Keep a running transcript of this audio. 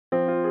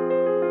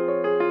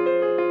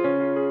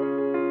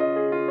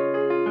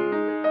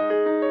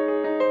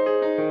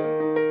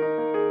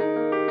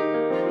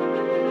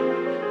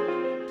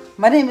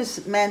My name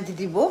is Mandy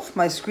De Wolf.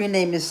 My screen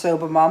name is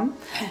Sober Mom,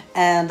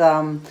 and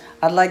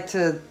I'd like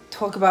to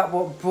talk about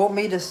what brought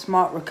me to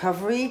Smart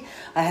Recovery.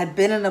 I had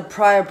been in a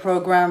prior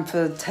program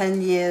for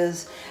 10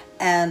 years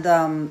and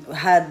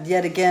had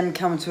yet again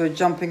come to a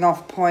jumping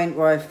off point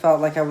where I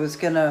felt like I was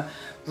gonna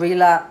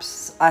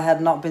relapse. I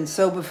had not been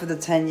sober for the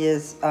 10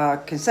 years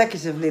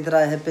consecutively that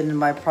I had been in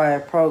my prior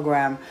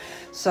program.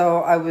 So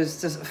I was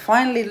just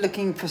finally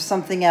looking for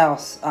something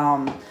else.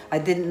 I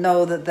didn't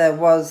know that there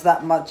was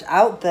that much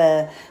out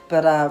there,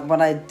 but when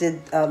I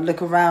did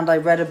look around, I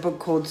read a book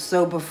called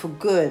Sober for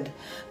Good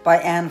by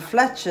Anne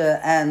Fletcher,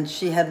 and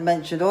she had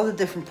mentioned all the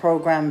different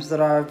programs that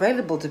are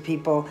available to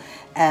people,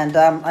 and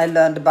I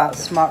learned about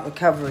Smart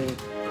Recovery.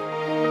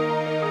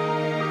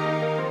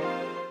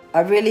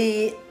 I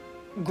really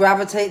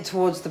gravitate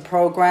towards the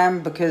program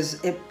because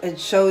it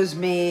shows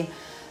me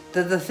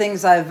that the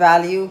things I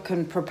value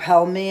can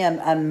propel me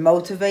and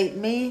motivate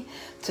me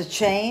to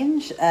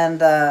change, and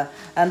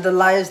the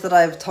lies that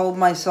I've told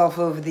myself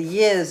over the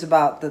years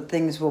about that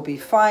things will be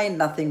fine,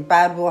 nothing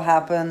bad will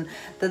happen,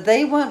 that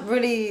they weren't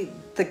really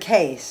the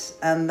case,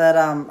 and that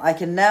I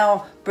can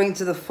now bring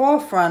to the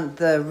forefront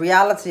the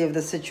reality of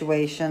the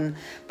situation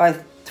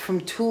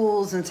from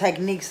tools and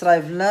techniques that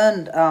I've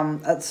learned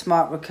at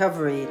Smart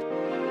Recovery.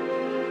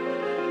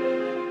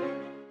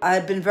 I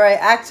had been very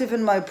active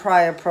in my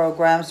prior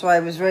program, so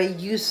I was very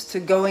used to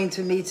going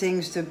to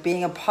meetings, to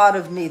being a part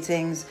of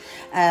meetings,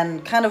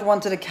 and kind of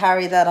wanted to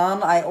carry that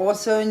on. I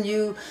also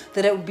knew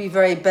that it would be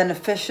very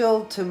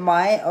beneficial to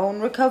my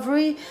own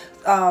recovery,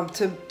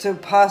 to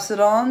pass it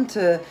on,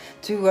 to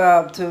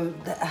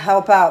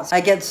help out.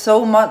 I get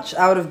so much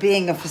out of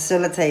being a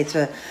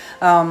facilitator.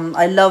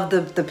 I love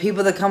the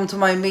people that come to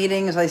my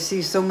meetings. I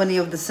see so many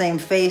of the same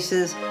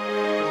faces.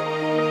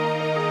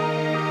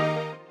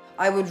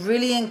 I would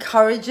really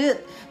encourage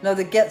it.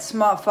 The Get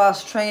Smart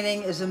Fast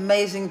training is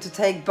amazing to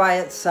take by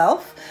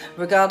itself,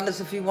 regardless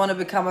if you want to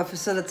become a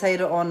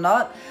facilitator or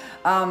not.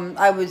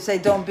 I would say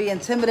don't be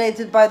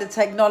intimidated by the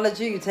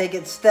technology. You take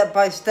it step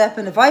by step,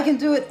 and if I can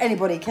do it,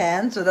 anybody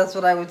can. So that's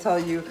what I would tell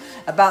you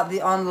about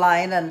the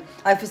online. And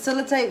I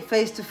facilitate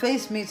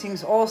face-to-face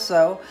meetings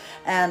also.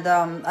 And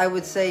I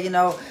would say,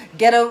 not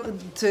get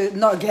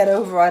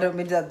over, I don't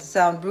mean that to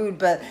sound rude,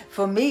 but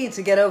for me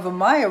to get over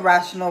my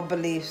irrational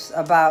beliefs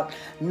about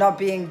not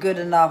being good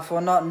enough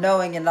or not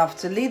knowing enough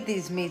to lead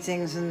these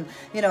meetings, and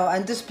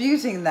and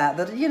disputing that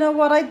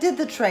I did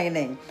the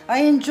training, I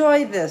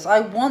enjoy this,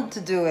 I want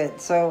to do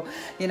it. So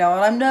and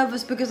I'm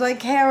nervous because I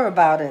care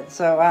about it.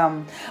 So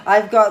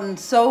I've gotten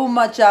so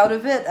much out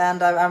of it,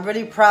 and I'm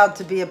really proud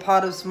to be a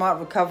part of Smart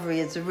Recovery.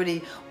 It's a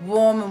really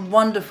warm and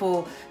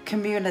wonderful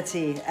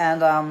community,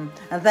 and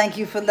thank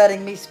you for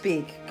letting me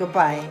speak.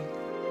 Goodbye.